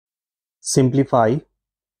simplify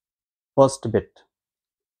first bit.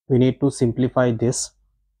 We need to simplify this.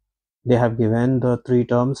 They have given the three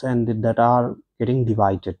terms and that are getting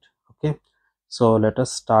divided. Okay, so let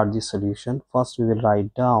us start the solution. First we will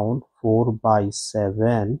write down 4 by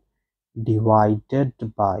 7 divided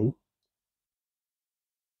by,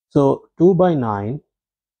 so 2 by 9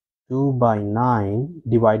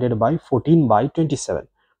 divided by 14 by 27.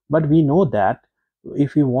 But we know that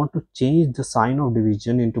if we want to change the sign of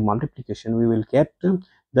division into multiplication, we will get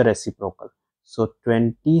the reciprocal. So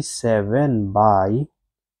 27 by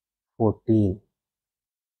 14.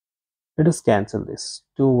 Let us cancel this.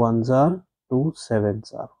 2 ones are 2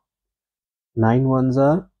 sevens are, 9 ones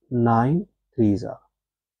are 9 threes are.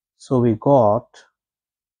 So we got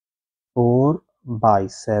 4 by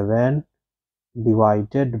 7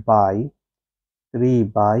 divided by 3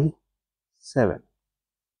 by 7.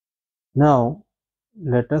 Now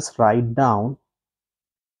let us write down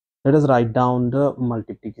the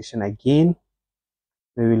multiplication again.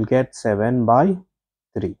 We will get 7 by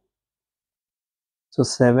 3. So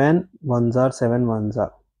 7 ones are 7 ones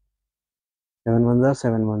are, 7 ones are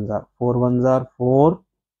 7 ones are, 4 ones are 4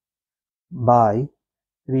 by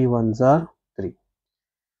 3 ones are 3.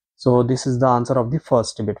 So this is the answer of the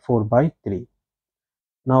first bit, 4 by 3.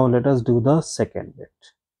 Now let us do the second bit.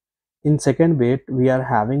 In second bit we are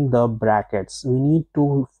having the brackets. We need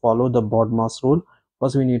to follow the BODMAS rule.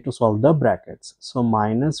 First we need to solve the brackets. So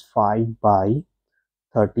minus 5 by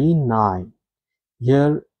 39.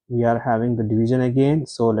 Here we are having the division again,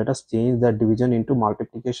 so let us change the division into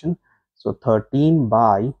multiplication. So 13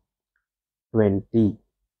 by 20.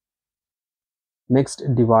 Next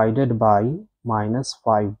divided by minus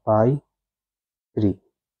 5 by 3.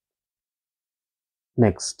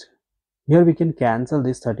 Next, here we can cancel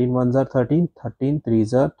this. 13 ones are 13, 13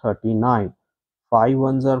 threes are 39, 5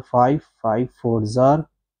 ones are 5, 5 fours are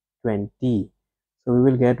 20. So we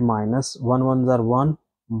will get minus 1 ones are 1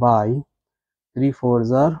 by 3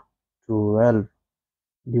 fours are 12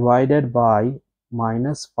 divided by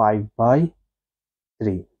minus 5 by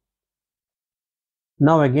 3.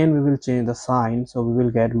 Now again we will change the sign, so we will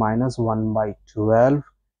get minus 1 by 12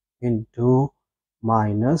 into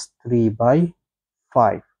minus 3 by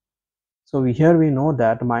 5. So here we know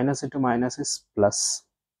that minus into minus is plus,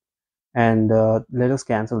 and let us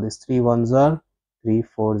cancel this. 3 ones are 3,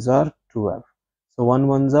 4s are 12. So 1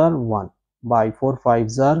 ones are 1 by 4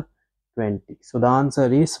 5s are 20. So the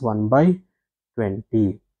answer is 1 by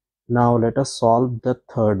 20. Now let us solve the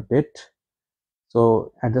third bit.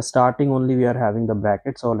 So at the starting only we are having the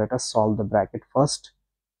bracket, so let us solve the bracket first.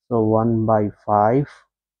 So 1 by 5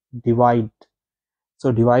 divided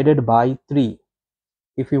by 3.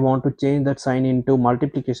 If we want to change that sign into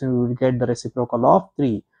multiplication, we will get the reciprocal of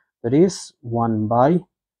 3, that is 1 by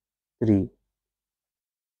 3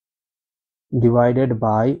 divided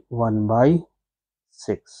by 1 by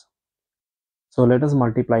 6. So let us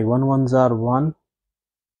multiply. 1 ones are 1,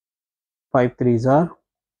 5 threes are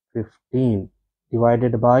 15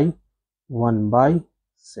 divided by 1 by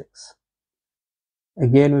 6.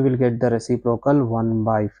 Again we will get the reciprocal 1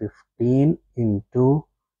 by 15 into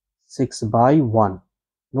 6 by 1.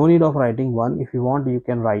 No need of writing 1. If you want, you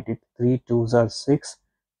can write it. 3 2s are 6,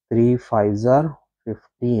 3 5s are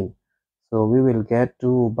 15. So we will get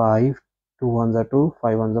 2 by 2 ones are 2,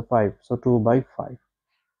 5 ones are 5. So 2 by 5.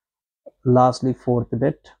 Lastly, fourth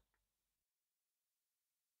bit.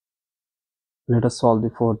 Let us solve the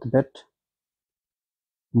fourth bit.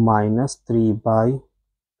 Minus 3 by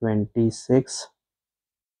 26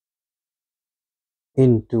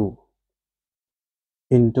 into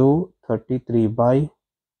 33 by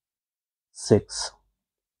 6.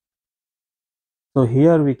 So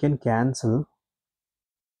here we can cancel.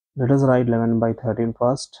 Let us write 11 by 13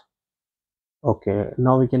 first. Okay,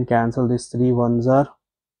 now we can cancel this. 3 ones are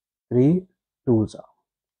 3 2s are.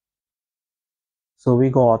 So we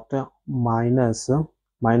got minus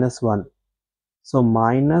 1. So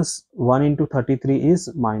minus 1 into 33 is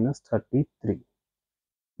minus 33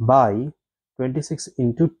 by 26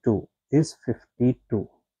 into 2 is 52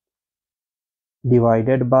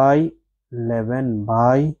 divided by 11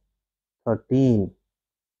 by 13.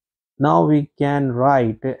 Now we can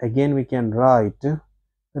write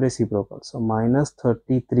reciprocal. So minus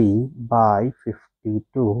 33 by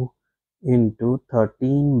 52 into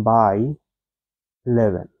 13 by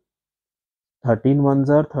 11. 13 ones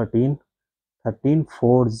are 13, 13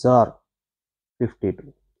 fours are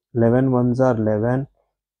 52, 11 ones are 11,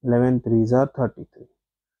 11 threes are 33.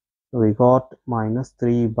 So we got minus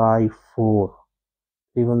 3 by 4.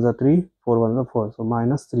 3 ones are 3, 4 ones are 4. So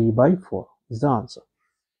minus 3 by 4 is the answer.